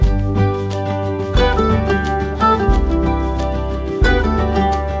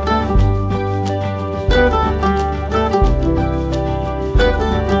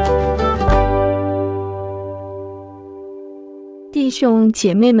兄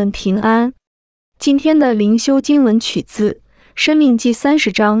姐妹们平安。今天的灵修经文取自《申命记》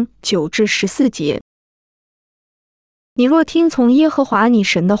30章9至14节。你若听从耶和华你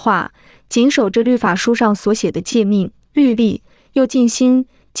神的话，谨守这律法书上所写的诫命、律例，又尽心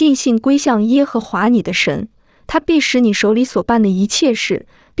尽性归向耶和华你的神，他必使你手里所办的一切事，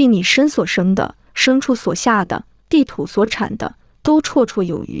并你身所生的、牲畜所下的、地土所产的，都绰绰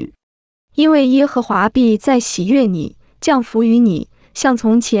有余。因为耶和华必再喜悦你，降福于你，像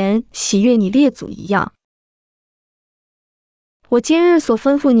从前喜悦你列祖一样。我今日所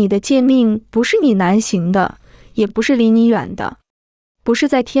吩咐你的诫命，不是你难行的，也不是离你远的，不是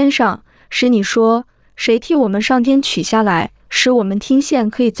在天上，使你说，谁替我们上天取下来，使我们听线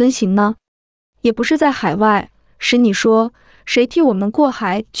可以遵行呢？也不是在海外，使你说，谁替我们过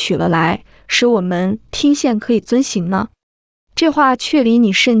海取了来，使我们听线可以遵行呢？这话却离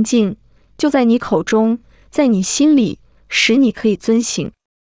你甚近，就在你口中，在你心里，使你可以遵行。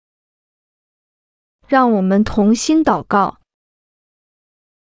让我们同心祷告。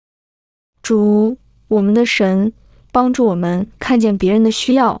主，我们的神，帮助我们看见别人的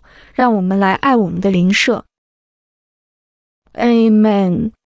需要，让我们来爱我们的邻舍。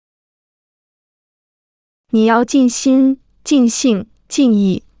Amen。你要尽心、尽性、尽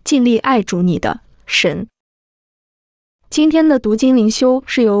意、尽力爱主你的神。今天的读经灵修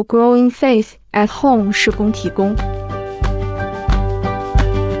是由 Growing Faith at Home 事工提供。